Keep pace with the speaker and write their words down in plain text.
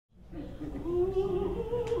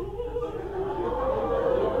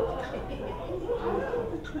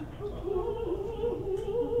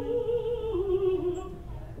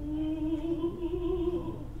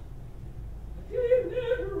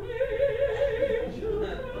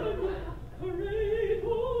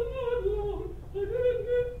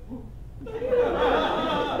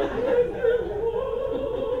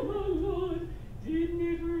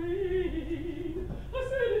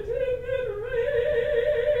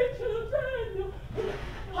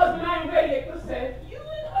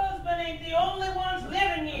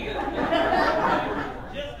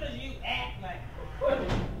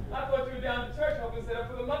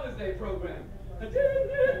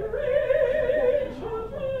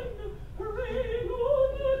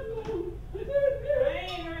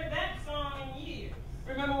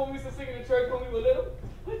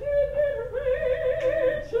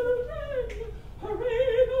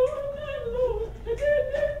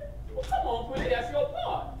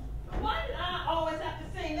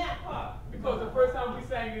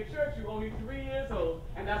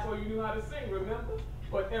how to sing, remember?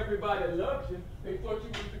 But everybody loved you. They thought you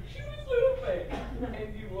was the cutest little thing.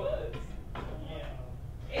 And you was.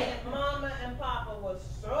 Yeah. And Mama and Papa was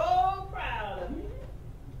so proud of me.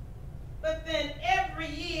 But then every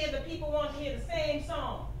year the people want to hear the same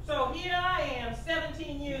song. So here I am,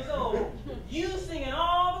 17 years old, you singing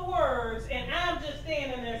all the words, and I'm just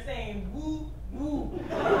standing there saying, woo, woo.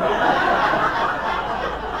 But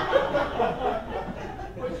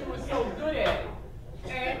you were so good at it.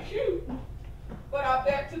 And cute. But I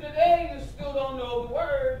bet to today you still don't know the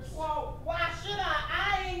words. Well, why should I?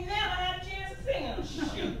 I ain't never had a chance to sing them.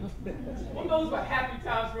 Shoot. Well, those were happy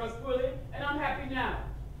times for us, Willie, and I'm happy now.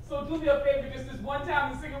 So do me a favor just this one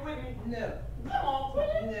time and sing it with me. No. Come on,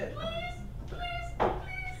 Willie. No. Please.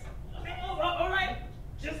 All right.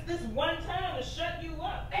 Just this one time to shut you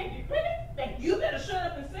up. Thank you, Willie. Thank you. You better shut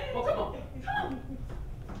up and sing. Well, come on. Come on.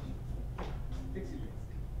 Fix your dress.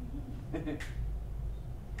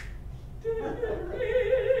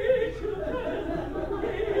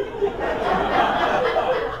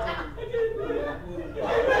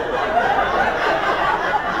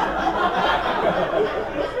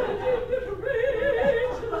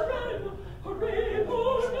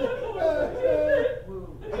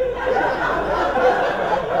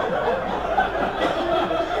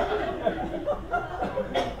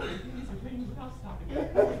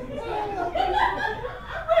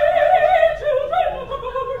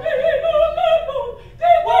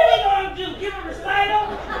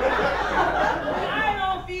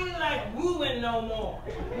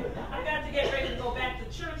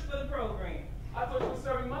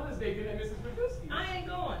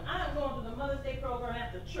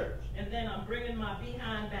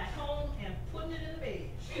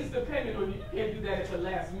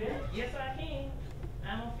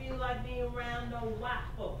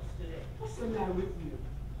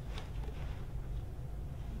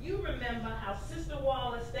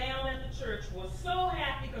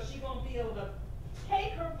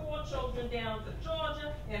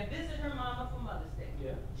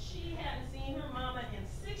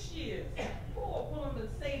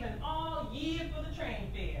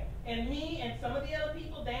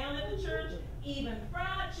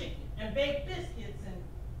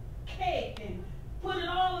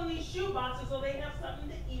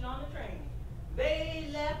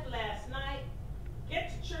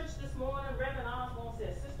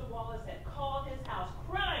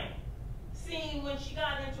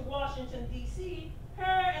 D.C., her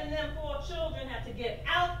and them 4 children had to get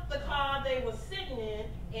out the car they were sitting in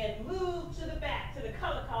and move to the back, to the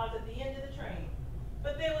color cars at the end of the train.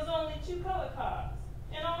 But there was only 2 color cars.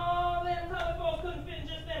 And all them color folks couldn't fit in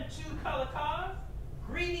just them 2 color cars.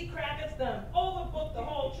 Greedy crackers done overbooked the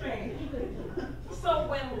whole train. So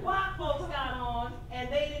when white folks got on and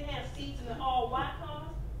they didn't have seats in the all white cars,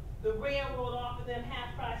 the railroad offered them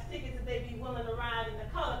half-price tickets if they'd be willing to ride in the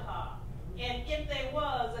color car. And if they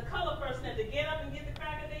was, a color person had to get up and get the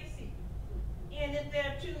cracker they seat. And if there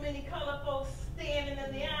are too many color folks standing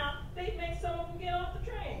in the aisle, they'd make some of them get off the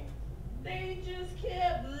train. They just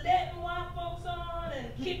kept letting white folks on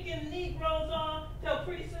and kicking Negroes on till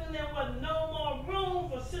pretty soon there was no more room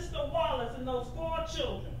for Sister Wallace and those 4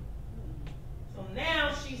 children. So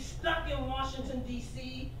now she's stuck in Washington,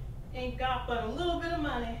 D.C., ain't got but a little bit of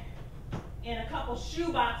money and a couple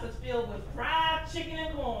shoeboxes filled with fried chicken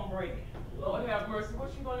and cornbread. Lord have mercy,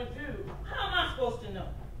 what you gonna do? How am I supposed to know?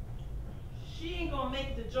 She ain't gonna make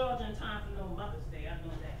it to Georgia in time for no Mother's Day, I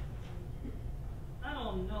know that. I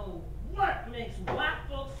don't know what makes white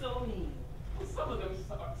folks so mean. Well, some of them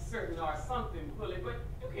certainly are something, Willie, but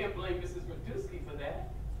you can't blame Mrs. Radusky for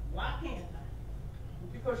that. Why can't I?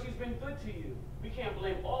 Because she's been good to you. We can't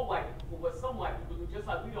blame all white people for what some white people do, just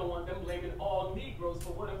like we don't want them blaming all Negroes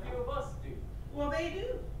for what a few of us do. Well, they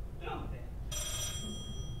do, don't they?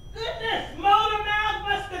 Goodness, Motor Mouth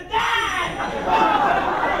must have died!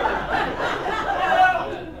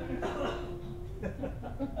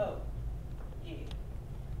 Oh, yeah.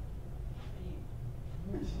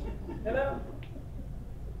 Hello?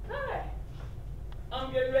 Hi.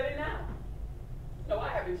 I'm getting ready now. No, I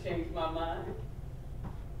haven't changed my mind.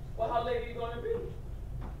 Well, how late are you going to be?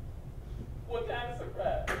 What kind of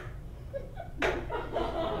surprise?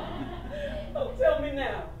 Oh, tell me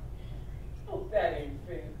now. Oh, that ain't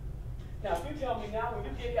fair. Now, if you tell me now, when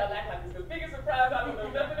you get here, I'll act like it's the biggest surprise I don't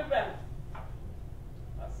know nothing about. I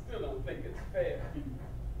still don't think it's fair.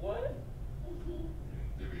 What?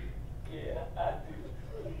 Yeah, I do.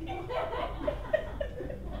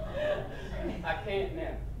 I can't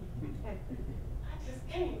now. I just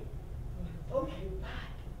can't. Okay,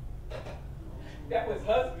 bye. That was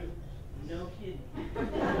husband. No kidding. I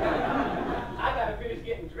gotta finish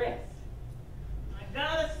getting dressed.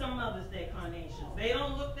 They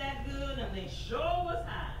don't look that good, and they sure was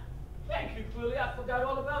high. Thank you, Quilly. I forgot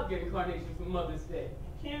all about getting carnations for Mother's Day.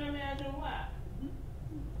 Can't imagine why.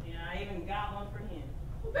 Yeah, I even got one for him.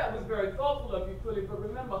 Well, that was very thoughtful of you, Quilly, but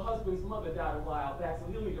remember, husband's mother died a while back, so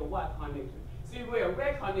he'll need a white carnation. So you wear a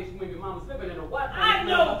red carnation when your mama's living, and a white I carnation...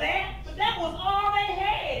 know that, but that was all they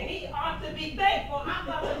had. He ought to be thankful I'm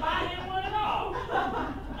about to buy him one at all.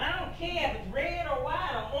 I don't care if it's red or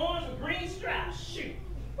white or orange or green stripes. Shoot.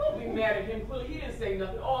 Don't be mad at him, Quilly. He didn't say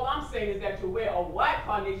nothing. All I'm saying is that you wear a white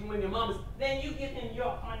carnation when your mama's... Then you give him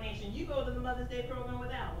your carnation. You go to the Mother's Day program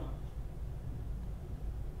without one.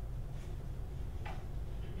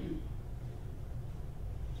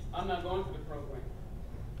 I'm not going to the program.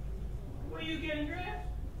 Where you getting dressed?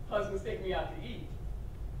 Husband's taking me out to eat.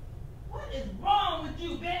 What is wrong with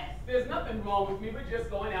you, Bess? There's nothing wrong with me. We're just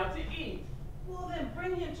going out to eat. Well, then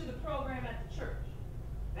bring him to the program at the church.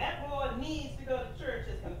 That boy needs to go to church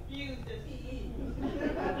as confused as he is.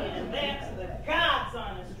 And that's the God's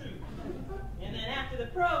honest truth. And then after the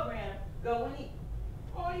program, go and eat.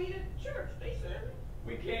 Or eat at church. They serve it.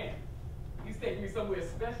 We can't. He's taking me somewhere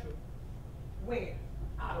special. Where?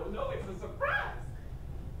 I don't know. It's a surprise.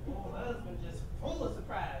 Oh, husband just full of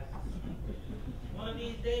surprises. One of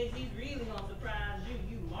these days, he's really gonna surprise you.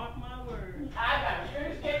 You mark my words. I gotta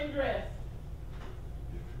finish getting dressed.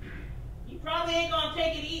 He probably ain't gonna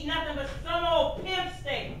take you to eat nothing but some old pimp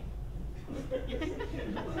steak.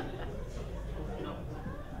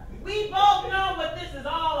 We both know what this is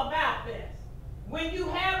all about, Bess. When you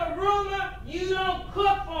have a roomer, you don't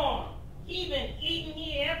cook for him. He's been eating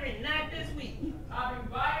here every night this week. I've been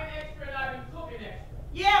buying extra and I've been cooking extra.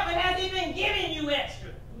 Yeah, but has he been giving you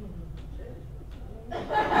extra? Or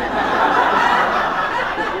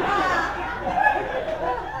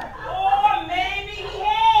maybe he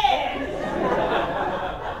has.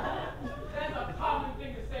 That's a common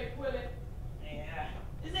thing to say, Quilly. Yeah.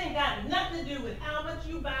 This ain't got nothing to do with how much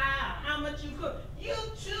you buy or how much you cook. You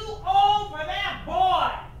too old for that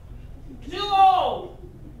boy. Too old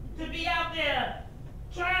to be out there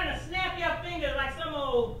trying to snap your fingers like some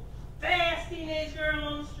old fast teenage girl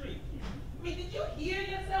on the street. I mean, did you hear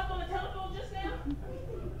yourself on the telephone just now?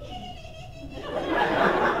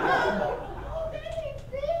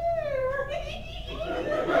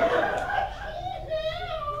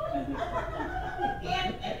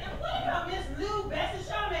 And what about Miss Lou Bessie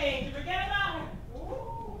Charmaine? You forget about her?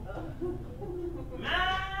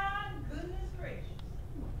 My goodness gracious.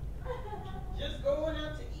 Just going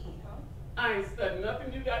out to eat, huh? I ain't studying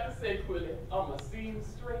nothing you got to say, Quilly. I'ma see him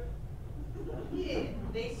straight. Yeah,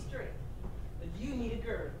 they straight. But you need a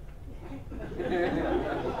girl.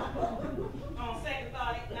 On second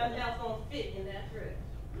thought, ain't nothing else gonna fit in that dress.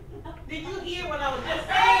 Did you hear what I was just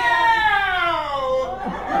saying?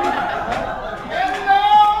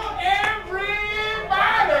 Hello,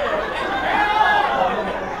 everybody!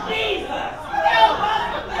 Jesus! Help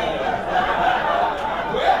us, please!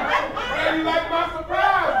 Well, glad you like my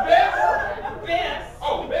surprise, Bess. Bess.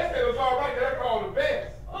 Oh, Bess said it was all right. That's called the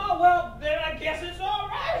Bess. Oh, well, then I guess it's all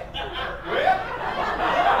right. Well,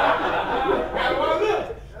 how do I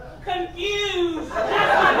look? Confused.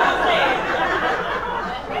 That's what I said.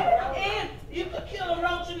 And you could kill a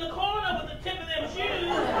roach in the corner with the tip of them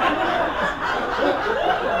shoes.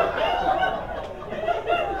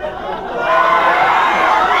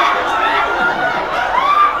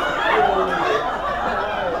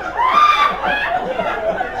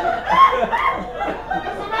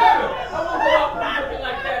 What's the matter? I won't go out looking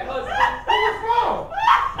like that, husband. What's wrong?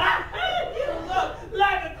 You look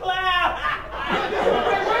like a clown.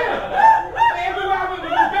 Hey, where? Everybody with the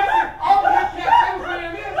Bessie, all the hip cats, they was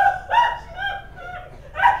wearing this.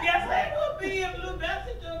 I guess they will be if Blue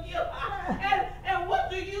Bessie took you. And what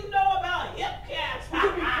do you know about hip cats?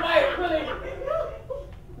 You be quiet, Quilly.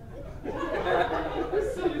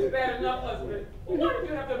 This suit is bad enough, husband. Why did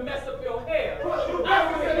you have to mess up your hair? I was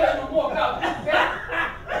gonna let you walk out like that.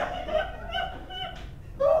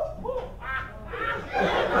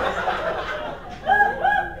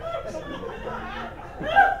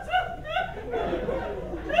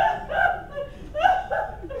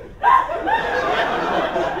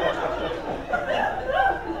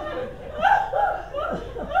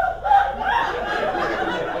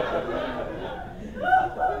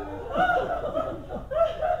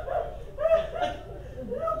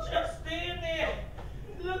 Just stand there,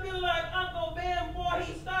 looking like Uncle Ben before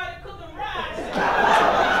he started cooking rice.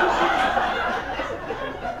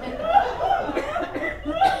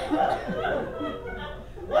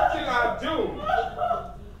 What can I do?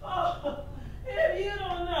 Oh, if you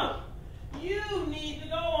don't know, you need to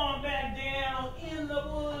go on back down in the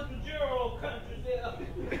woods with your old country self,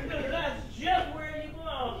 because that's just where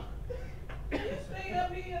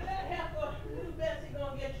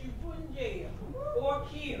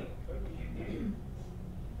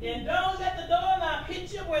And don't let the doorknob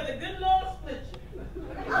hit you where the good Lord split you.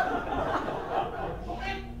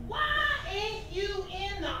 And why ain't you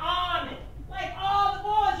in the army like all the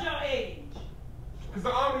boys your age? Because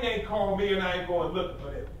the army ain't called me and I ain't going looking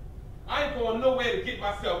for them. I ain't going nowhere to get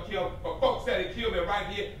myself killed for folks that had killed me right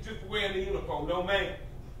here just for wearing the uniform. No, man.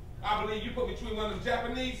 I believe you put between one of them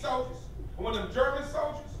Japanese soldiers and one of them German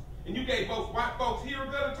soldiers, and you gave both white folks here a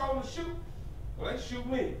gun and told them to shoot. Well, they shoot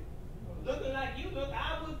me. Looking like you look,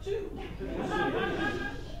 I would too.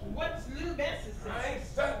 What's Lou Bessie say? I ain't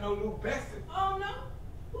stuck no Lou Bessie. Oh no?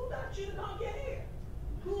 Who got you to come get here?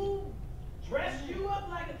 Who dressed you up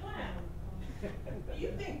like a clown?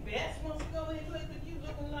 You think Bess wants to go any place with you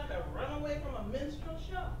looking like a runaway from a minstrel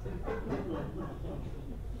show?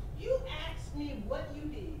 You asked me what you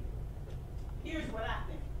did. Here's what I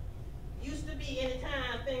think. Used to be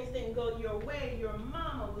anytime things didn't go your way, your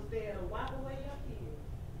mama was there to wipe away your tears.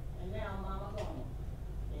 And now mama gone.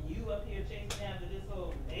 And you up here chasing after this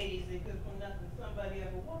old lazy, good for nothing, somebody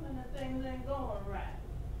of a woman, and things ain't going right.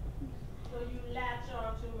 So you latch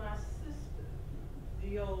on to my sister,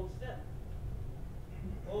 the old step,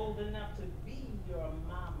 old enough to be your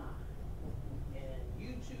mama. And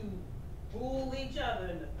you two fool each other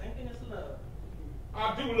into thinking it's love.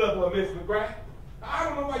 I do love her, Miss McGrath. I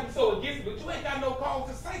don't know why you're so against it, but you ain't got no cause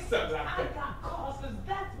to say something like that. I got cause because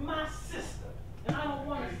that's my sister. And I don't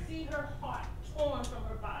want to see her heart torn from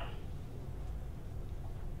her body.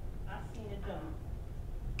 I've seen it done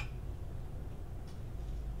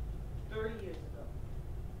 30 years ago.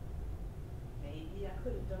 Maybe I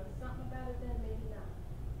could have done something about it then, maybe not.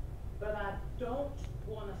 But I don't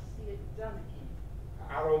want to see it done again.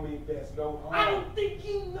 I don't mean that's no harm. I don't think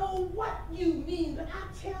you know what you mean, but I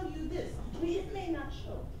tell you this. It may not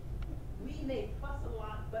show. We may fuss a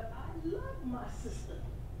lot, but I love my sister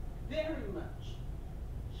very much.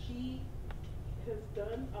 She has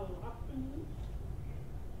done a lot for me.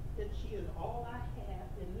 That she is all I have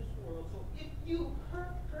in this world. So if you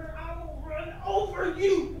hurt her, I will run over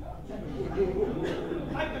you.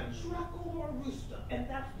 Like a truck over a rooster. And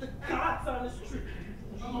that's the God's honest truth.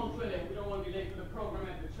 Come on, Philip. We don't want to be late for the program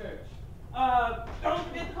at the church. Don't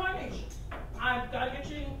forget the carnation. I've got to get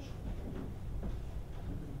changed.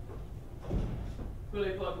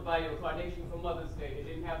 Philly thought to buy you a carnation for Mother's Day. They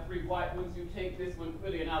didn't have 3 white ones. You take this one,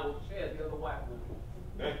 Philly, and I will share the other white one.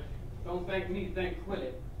 Thank you. Don't thank me, thank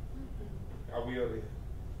Quilly. I will then.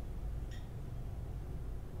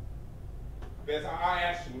 Bess, I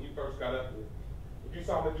asked you when you first got up here. If you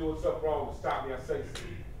saw me doing something wrong to stop me, I'd say so.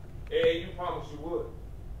 And you promised you would.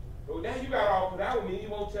 But now you got all put out with me, you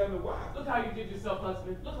won't tell me why. Look how you did yourself,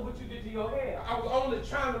 husband. Look at what you did to your hair. I was only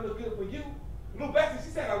trying to look good for you. Lou Bessie,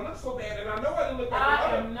 she said I look so bad, and I know I didn't look like I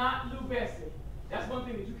her. am not Lou Bessie. That's one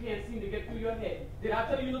thing that you can't seem to get through your head. Did I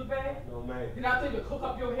tell you you look bad? No, man. Did I tell you to cook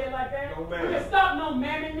up your hair like that? No, ma'am. Will you stop no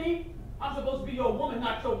mamming me? I'm supposed to be your woman,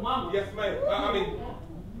 not your mama. Yes, ma'am. I mean,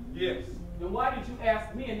 yes. Then why did you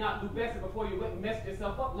ask me and not Lou Bessie before you went and messed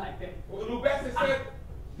yourself up like that? Well, Lou Bessie said...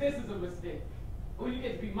 This is a mistake. When you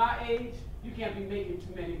get to be my age, you can't be making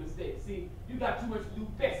too many mistakes. See, you got too much Lou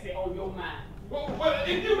Bessie on your mind. Well,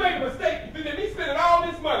 if you made a mistake, then me spending all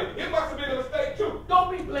this money, it must have been a mistake too.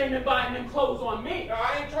 Don't be blaming buying them clothes on me. No,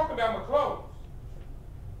 I ain't talking about my clothes.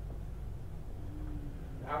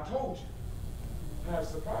 I told you. I had a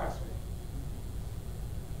surprise for you.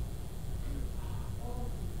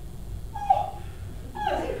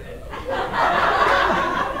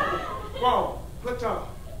 Come on, put on.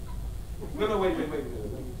 No, wait a minute.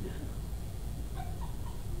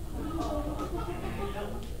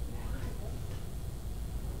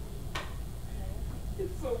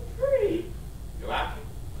 It's so pretty. You like it?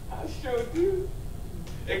 I sure do.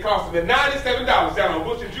 It cost me $97 down on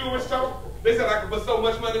Butcher Jewelry Store. They said I could put so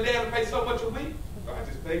much money down and pay so much a week. So I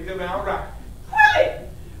just paid them outright. Pretty!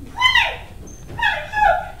 Look!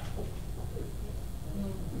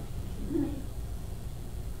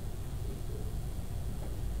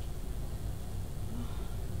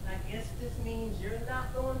 I guess this means you're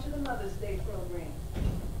not going to the Mother's Day program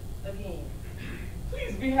again.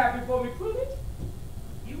 Please be happy for me, Quilly.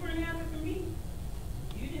 You weren't happy for me.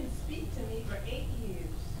 You didn't speak to me for 8 years.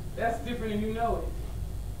 That's different and you know it.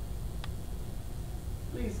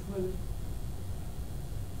 Please, Quilly.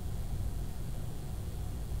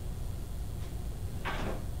 I'm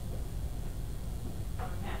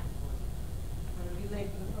happy for you. I'm going to be late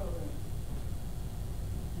for the program.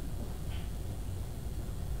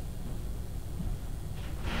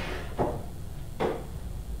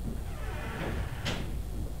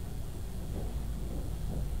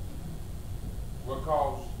 What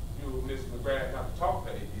caused you, Miss McGrath, not to talk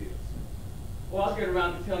for 8 years? Well, I'll get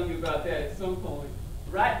around to telling you about that at some point.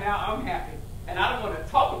 Right now, I'm happy. And I don't want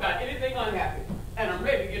to talk about anything unhappy. And I'm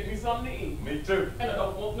ready to get me something to eat. Me too. And I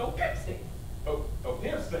don't want no pimp steak. Oh, a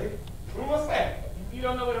pimp steak? What's that? You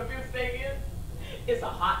don't know what a pimp steak is? It's a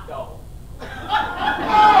hot dog.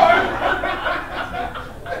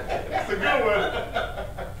 That's a good one.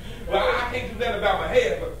 Well, I can't do that about my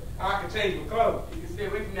hair, but I can change my clothes. You can stay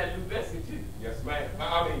away from that Lou Bessie, too. Yes, ma'am.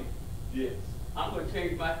 I mean, yes. I'm going to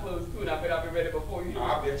change my clothes, too, and I bet I'll be ready before you.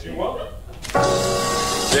 I bet you won't.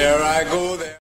 There I go there.